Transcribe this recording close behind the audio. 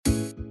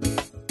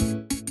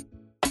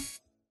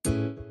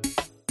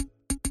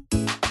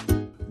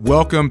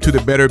Welcome to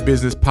the Better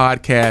Business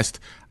Podcast.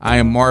 I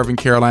am Marvin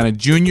Carolina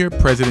Jr.,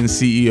 President and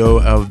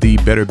CEO of the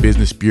Better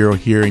Business Bureau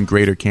here in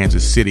Greater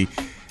Kansas City.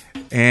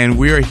 And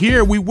we are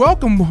here. We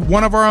welcome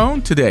one of our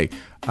own today,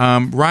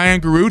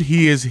 Ryan Garut.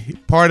 He is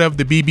part of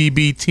the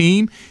BBB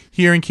team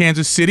here in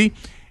Kansas City.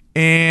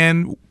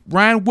 And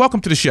Ryan, welcome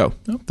to the show.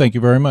 Oh, thank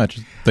you very much.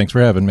 Thanks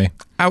for having me.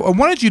 I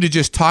wanted you to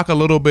just talk a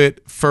little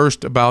bit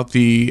first about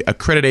the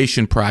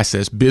accreditation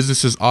process.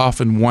 Businesses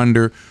often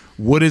wonder,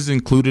 what is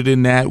included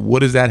in that? What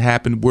does that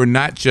happen? We're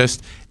not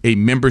just a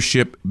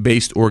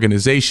membership-based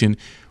organization.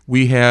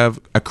 We have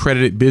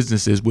accredited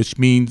businesses, which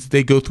means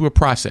they go through a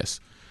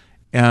process.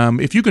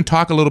 If you can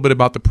talk a little bit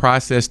about the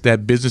process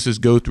that businesses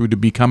go through to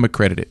become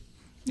accredited.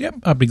 Yep,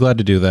 I'd be glad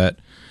to do that.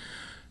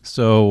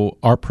 So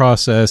our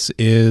process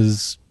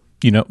is,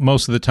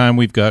 most of the time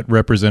we've got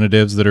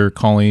representatives that are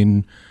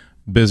calling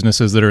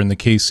businesses that are in the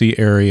KC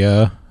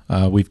area.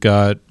 We've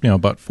got,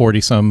 about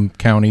 40-some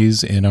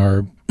counties in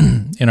our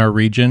in our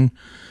region,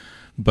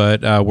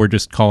 but we're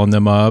just calling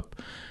them up,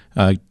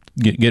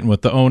 getting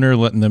with the owner,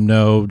 letting them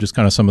know just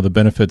kind of some of the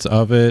benefits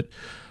of it.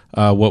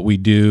 What we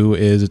do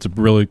is it's a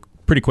really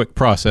pretty quick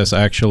process,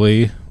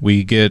 actually.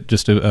 We get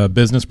just a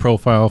business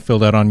profile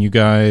filled out on you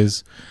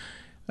guys.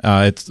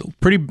 It's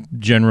pretty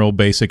general,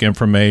 basic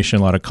information,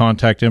 a lot of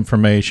contact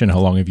information, how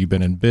long have you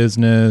been in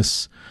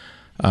business,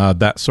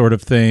 that sort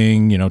of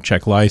thing,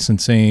 check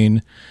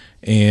licensing.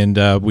 And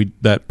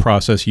that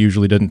process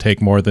usually doesn't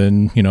take more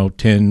than,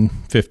 10,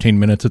 15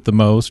 minutes at the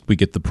most. We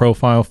get the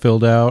profile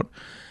filled out.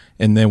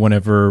 And then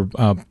whenever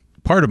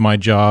part of my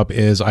job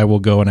is I will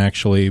go and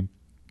actually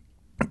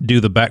do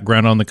the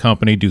background on the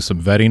company, do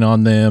some vetting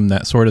on them,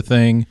 that sort of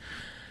thing.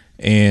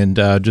 And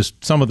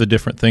just some of the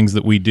different things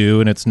that we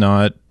do. And it's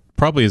not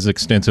probably as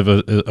extensive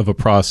of a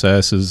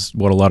process as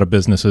what a lot of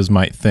businesses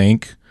might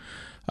think.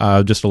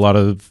 Just a lot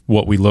of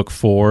what we look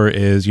for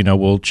is,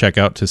 we'll check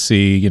out to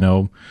see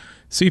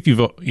if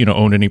you've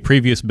owned any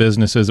previous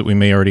businesses that we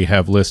may already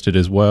have listed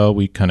as well.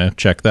 We kind of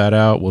check that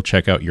out. We'll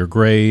check out your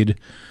grade,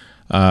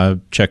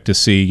 check to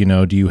see,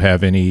 do you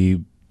have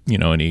any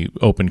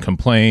open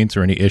complaints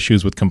or any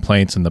issues with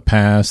complaints in the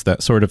past,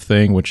 that sort of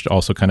thing, which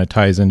also kind of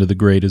ties into the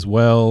grade as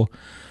well.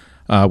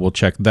 We'll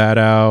check that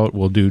out.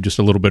 We'll do just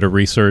a little bit of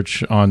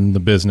research on the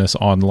business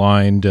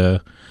online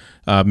to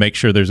make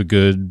sure there's a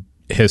good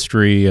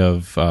history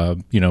of,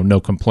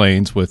 no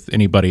complaints with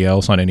anybody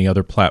else on any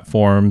other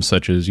platforms,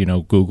 such as,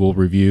 Google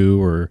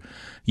Review or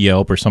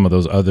Yelp or some of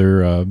those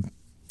other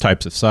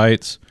types of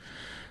sites.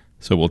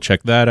 So we'll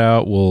check that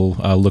out. We'll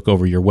look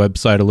over your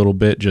website a little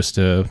bit just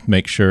to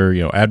make sure,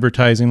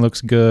 advertising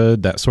looks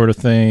good, that sort of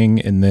thing.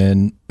 And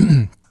then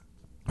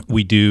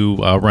we do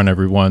run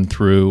everyone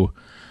through,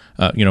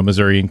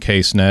 Missouri and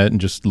CaseNet,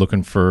 and just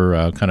looking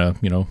for kind of,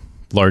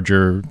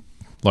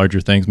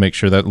 larger things, make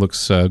sure that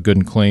looks good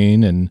and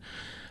clean. And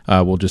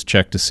we'll just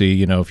check to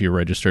see, if you're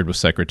registered with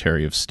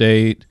Secretary of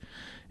State.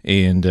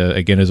 And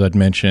again, as I'd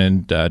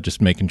mentioned,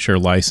 just making sure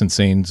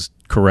licensing's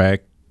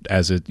correct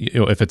as it,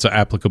 if it's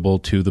applicable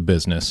to the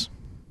business.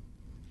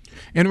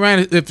 And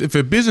Ryan, if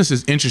a business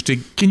is interested,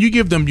 can you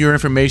give them your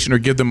information or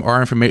give them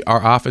our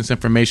office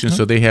information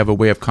so they have a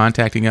way of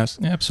contacting us?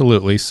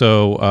 Absolutely.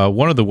 So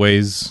one of the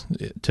ways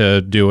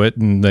to do it,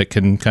 and that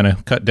can kind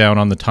of cut down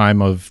on the time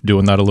of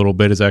doing that a little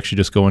bit, is actually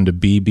just going to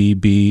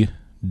bbb.org,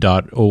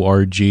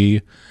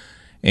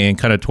 and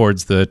kind of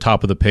towards the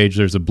top of the page,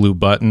 there's a blue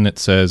button that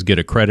says Get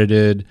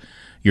Accredited.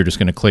 You're just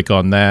going to click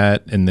on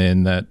that, and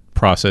then that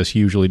process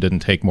usually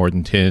doesn't take more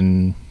than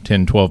 10,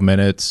 12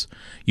 minutes.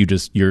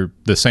 You're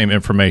the same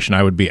information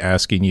I would be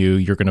asking you.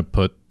 You're going to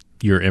put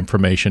your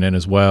information in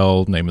as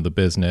well, name of the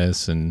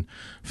business and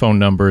phone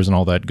numbers and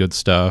all that good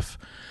stuff.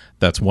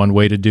 That's one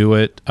way to do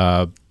it.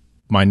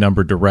 My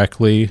number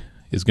directly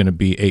is going to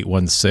be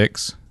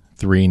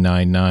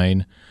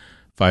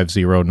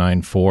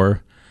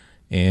 816-399-5094,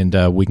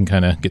 and we can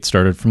kind of get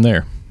started from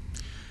there.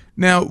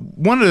 Now,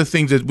 one of the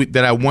things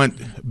that I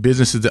want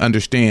businesses to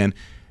understand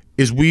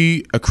is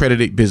we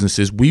accreditate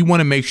businesses. We want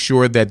to make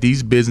sure that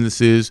these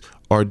businesses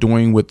are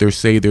doing what they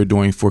say they're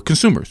doing for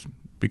consumers,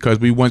 because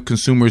we want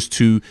consumers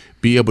to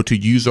be able to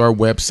use our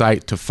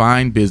website to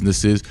find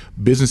businesses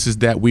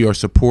that we are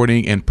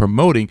supporting and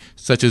promoting,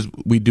 such as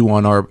we do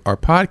on our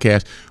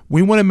podcast.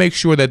 We want to make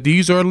sure that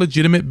these are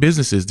legitimate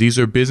businesses. These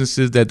are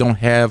businesses that don't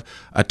have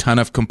a ton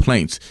of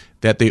complaints,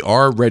 that they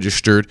are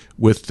registered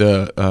with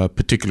the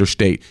particular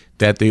state,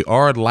 that they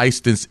are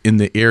licensed in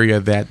the area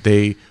that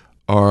they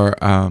are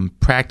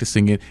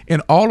practicing it,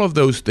 and all of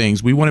those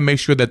things. We want to make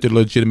sure that they're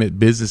legitimate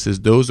businesses.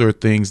 Those are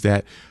things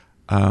that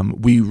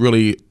we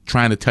really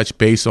trying to touch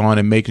base on,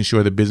 and making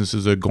sure the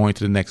businesses are going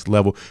to the next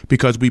level,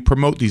 because we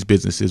promote these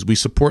businesses, we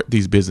support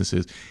these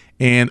businesses.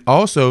 And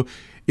also,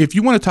 if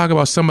you want to talk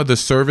about some of the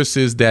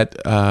services that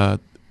the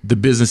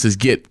businesses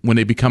get when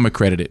they become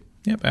accredited.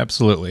 Yep,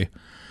 absolutely.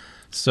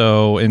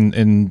 So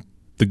in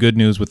the good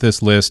news with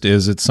this list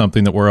is it's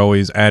something that we're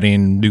always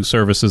adding new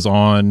services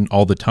on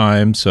all the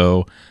time.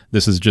 So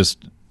this is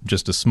just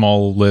a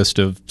small list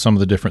of some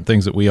of the different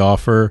things that we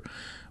offer.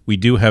 We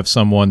do have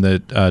someone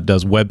that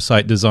does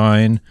website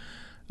design.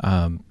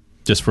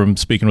 just from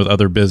speaking with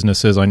other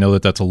businesses, I know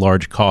that that's a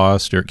large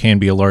cost, or it can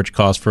be a large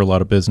cost for a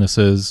lot of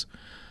businesses.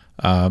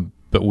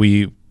 But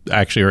we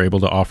actually are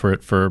able to offer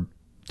it for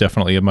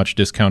definitely a much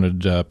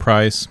discounted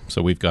price.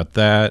 So we've got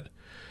that.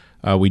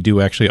 We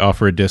do actually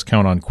offer a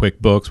discount on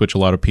QuickBooks, which a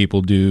lot of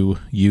people do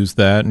use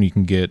that, and you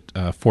can get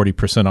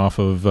 40% off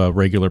of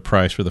regular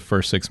price for the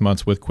first 6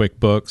 months with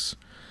QuickBooks.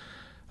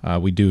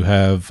 We do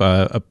have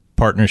a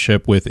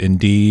partnership with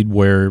Indeed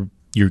where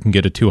you can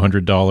get a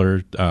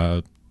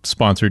 $200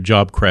 sponsored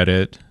job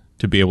credit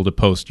to be able to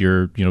post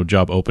your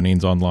job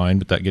openings online,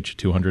 but that gets you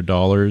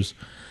 $200.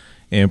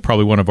 And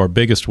probably one of our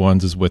biggest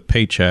ones is with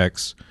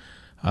Paychex.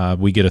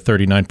 We get a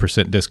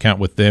 39% discount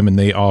with them, and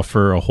they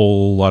offer a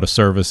whole lot of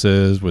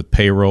services with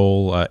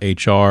payroll,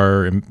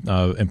 HR,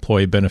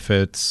 employee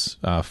benefits,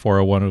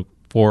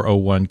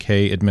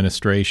 401k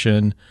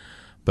administration.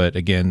 But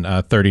again,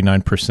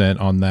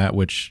 39% on that,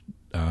 which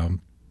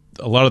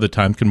a lot of the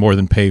time can more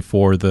than pay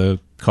for the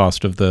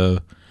cost of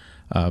to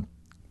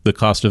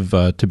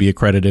be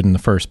accredited in the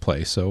first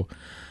place. So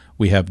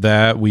we have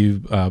that.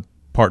 We've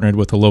partnered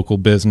with a local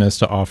business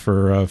to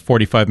offer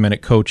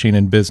 45-minute coaching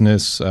and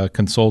business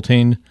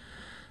consulting.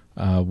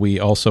 We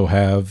also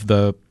have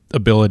the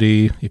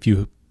ability, if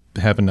you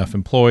have enough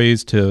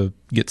employees, to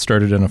get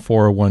started in a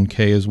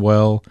 401k as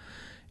well.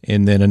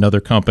 And then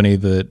another company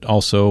that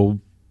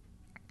also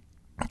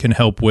can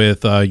help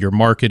with your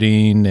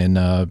marketing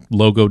and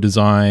logo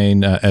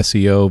design,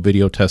 SEO,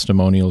 video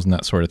testimonials, and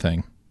that sort of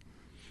thing.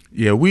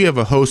 Yeah, we have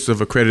a host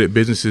of accredited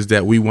businesses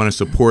that we want to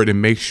support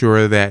and make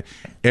sure that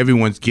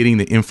everyone's getting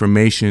the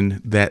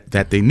information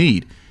that they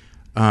need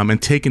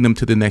and taking them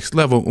to the next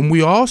level. And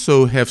we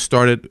also have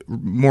started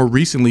more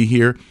recently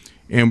here,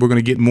 and we're going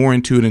to get more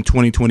into it in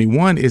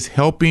 2021, is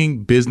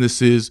helping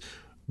businesses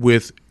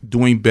with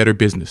doing better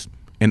business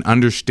and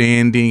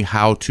understanding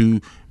how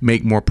to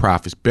make more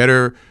profits,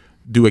 better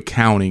do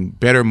accounting,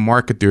 better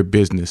market their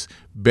business,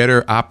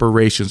 better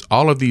operations,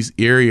 all of these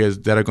areas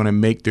that are going to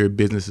make their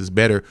businesses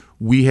better.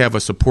 We have a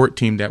support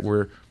team that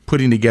we're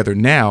putting together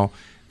now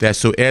that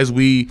so as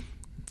we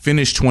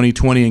finish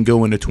 2020 and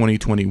go into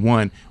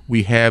 2021,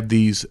 we have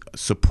these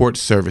support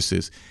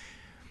services.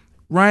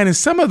 Ryan, and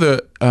some of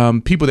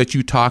the people that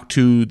you talk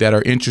to that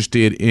are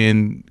interested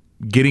in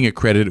getting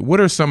accredited, what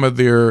are some of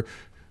their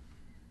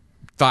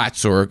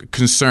thoughts or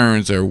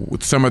concerns or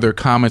some of their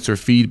comments or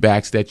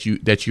feedbacks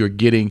that you're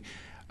getting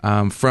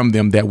from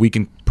them that we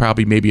can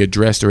probably maybe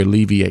address or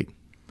alleviate?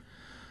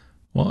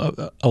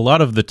 Well, a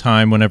lot of the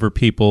time whenever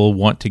people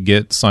want to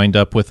get signed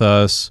up with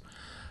us,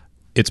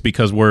 it's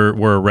because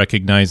we're a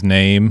recognized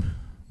name.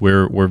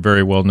 We're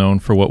very well known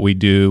for what we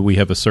do. We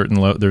have a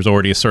certain there's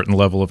already a certain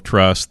level of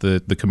trust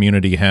that the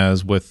community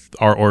has with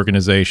our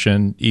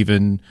organization.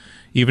 Even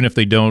if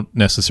they don't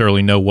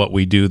necessarily know what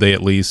we do, they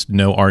at least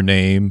know our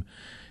name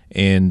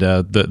and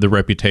the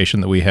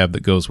reputation that we have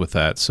that goes with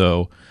that.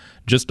 So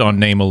just on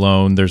name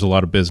alone, there's a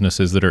lot of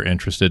businesses that are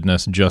interested in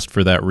us just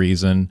for that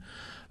reason.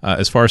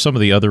 As far as some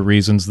of the other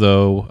reasons,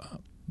 though,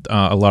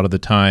 a lot of the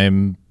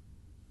time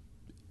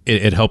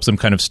it helps them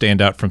kind of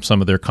stand out from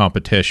some of their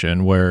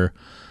competition where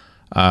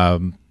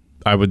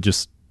I would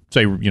just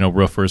say,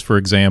 roofers, for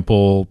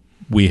example,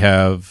 we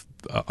have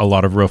a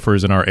lot of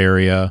roofers in our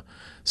area.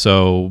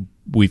 So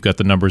we've got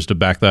the numbers to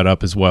back that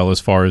up as well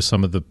as far as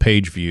some of the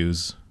page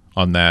views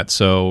on that.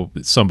 So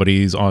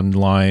somebody's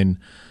online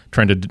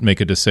trying to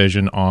make a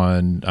decision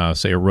on,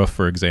 say, a roof,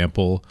 for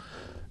example,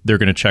 they're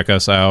going to check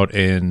us out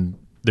and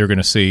they're going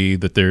to see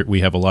that we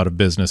have a lot of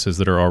businesses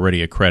that are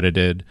already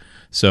accredited.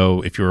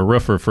 So if you're a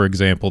roofer, for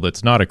example,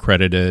 that's not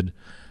accredited,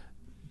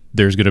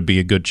 there's going to be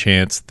a good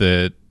chance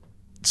that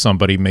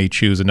somebody may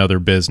choose another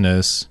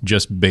business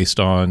just based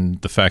on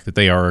the fact that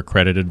they are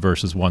accredited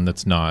versus one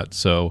that's not.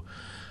 So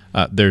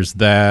there's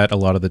that. A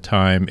lot of the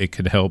time it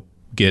could help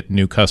get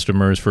new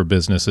customers for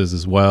businesses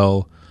as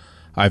well.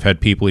 I've had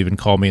people even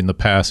call me in the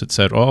past that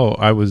said,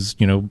 I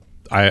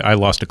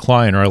lost a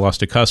client or I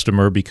lost a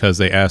customer because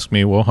they asked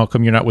me, well, how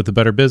come you're not with the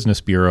Better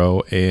Business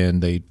Bureau?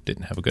 And they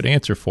didn't have a good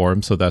answer for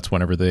them. So that's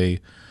whenever they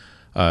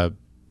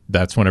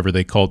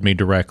called me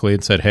directly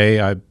and said, hey,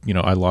 I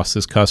lost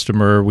this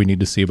customer. We need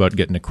to see about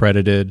getting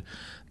accredited.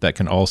 That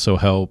can also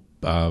help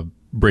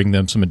bring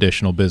them some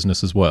additional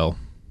business as well.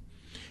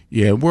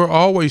 Yeah, we're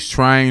always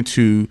trying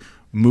to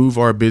move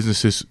our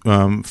businesses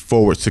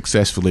forward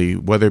successfully,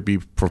 whether it be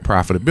for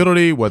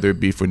profitability, whether it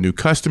be for new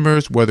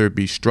customers, whether it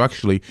be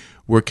structurally.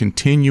 We're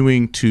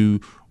continuing to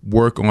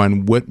work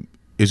on what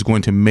is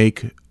going to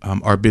make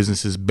our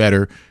businesses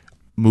better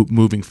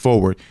moving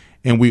forward.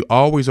 And we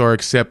always are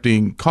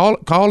accepting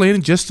call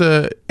in just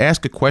to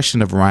ask a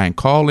question of Ryan.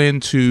 Call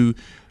in to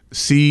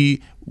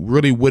see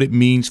really what it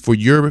means for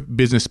your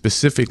business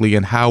specifically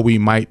and how we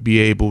might be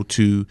able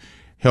to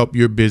help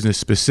your business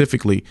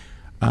specifically.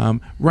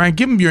 Ryan,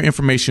 give them your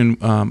information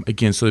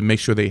again so to make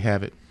sure they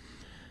have it.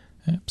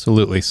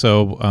 Absolutely.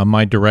 So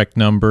my direct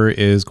number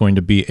is going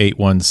to be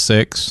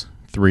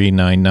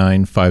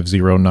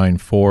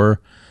 816-399-5094.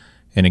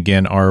 And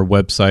again, our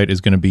website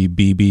is going to be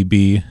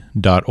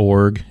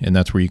bbb.org, and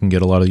that's where you can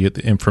get a lot of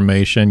the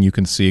information. You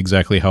can see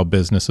exactly how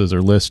businesses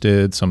are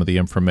listed, some of the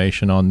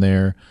information on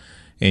there,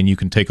 and you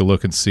can take a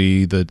look and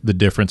see the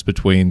difference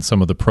between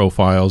some of the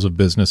profiles of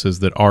businesses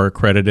that are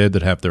accredited,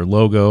 that have their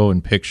logo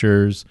and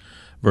pictures,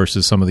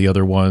 versus some of the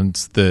other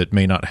ones that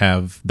may not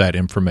have that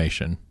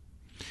information.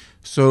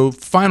 So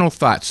final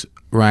thoughts,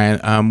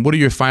 Ryan. What are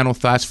your final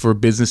thoughts for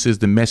businesses,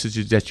 the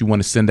messages that you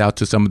want to send out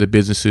to some of the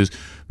businesses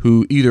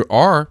who either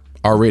are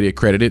already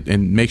accredited,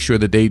 and make sure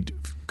that they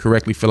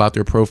correctly fill out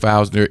their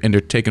profiles and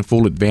they're taking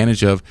full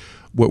advantage of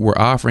what we're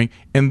offering,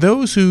 and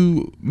those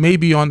who may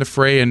be on the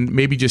fray and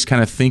maybe just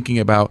kind of thinking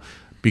about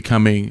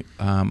becoming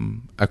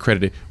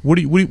accredited? What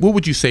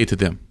would you say to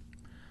them?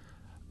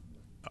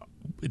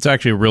 It's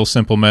actually a real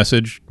simple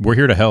message. We're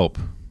here to help.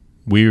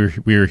 We're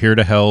here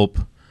to help.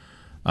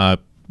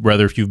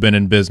 Whether if you've been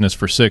in business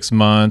for 6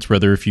 months,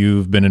 whether if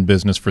you've been in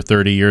business for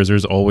 30 years,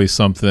 there's always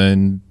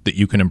something that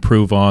you can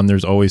improve on.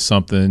 There's always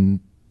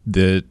something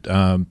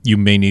that you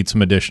may need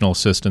some additional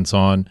assistance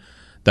on.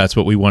 That's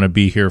what we want to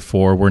be here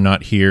for. We're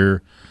not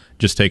here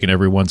just taking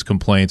everyone's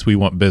complaints. We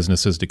want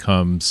businesses to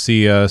come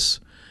see us,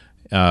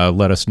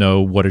 let us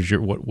know what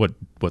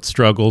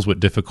struggles, what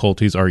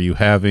difficulties are you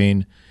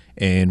having,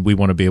 and we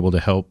want to be able to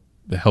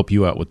help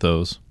you out with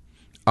those.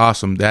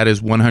 Awesome. That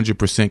is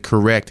 100%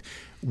 correct.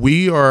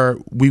 We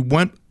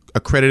want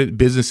accredited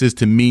businesses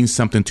to mean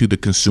something to the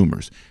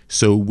consumers.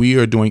 So we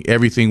are doing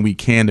everything we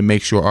can to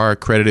make sure our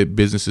accredited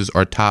businesses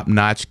are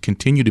top-notch,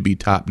 continue to be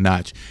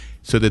top-notch,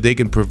 so that they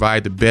can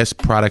provide the best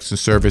products and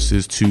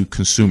services to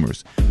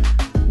consumers.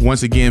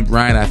 Once again,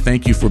 Ryan, I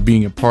thank you for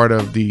being a part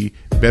of the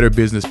Better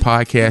Business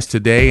Podcast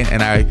today,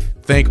 and I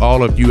thank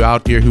all of you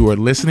out there who are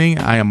listening.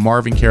 I am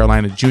Marvin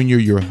Carolina Jr.,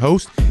 your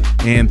host,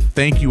 and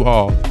thank you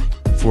all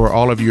for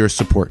all of your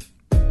support.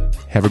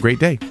 Have a great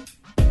day.